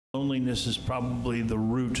Loneliness is probably the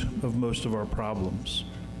root of most of our problems.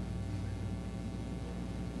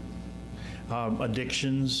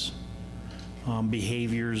 Addictions,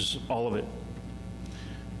 behaviors, all of it.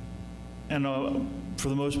 And for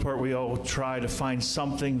the most part, we all try to find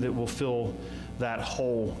something that will fill that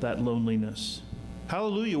hole, that loneliness.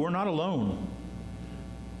 Hallelujah, we're not alone.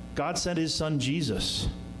 God sent his son Jesus,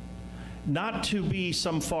 not to be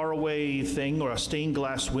some faraway thing or a stained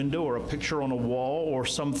glass window or a picture on a wall or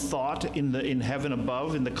some thought in heaven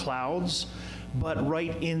above, in the clouds, but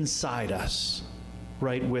right inside us,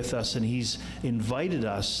 right with us. And he's invited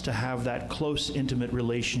us to have that close, intimate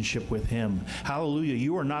relationship with him. Hallelujah,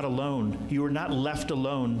 you are not alone. You are not left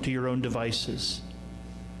alone to your own devices.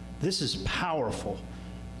 This is powerful.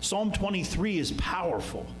 Psalm 23 is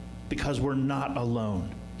powerful because we're not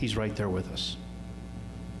alone. He's right there with us.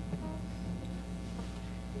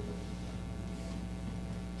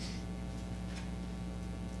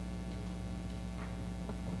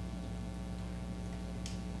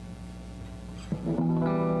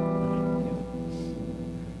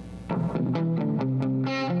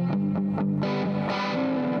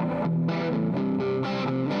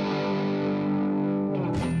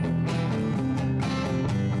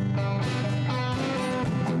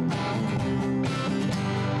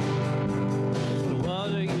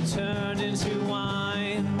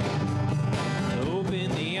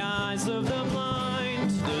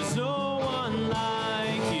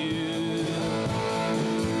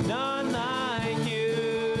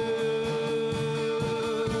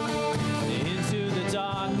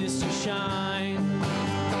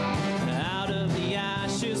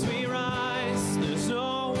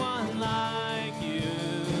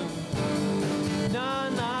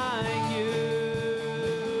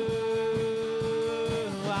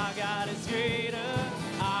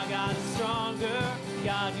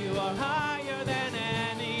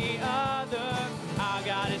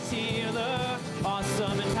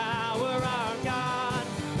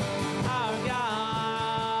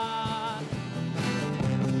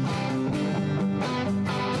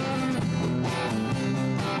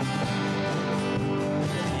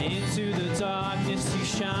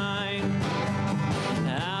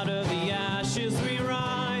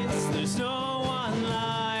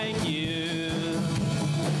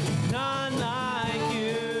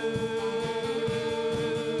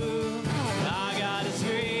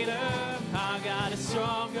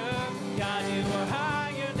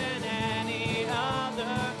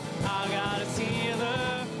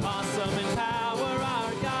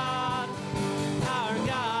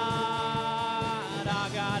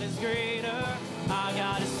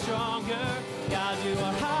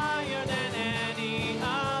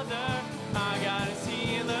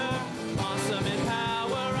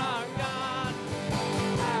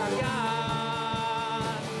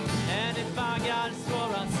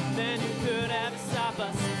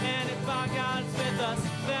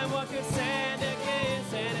 Then what could stand?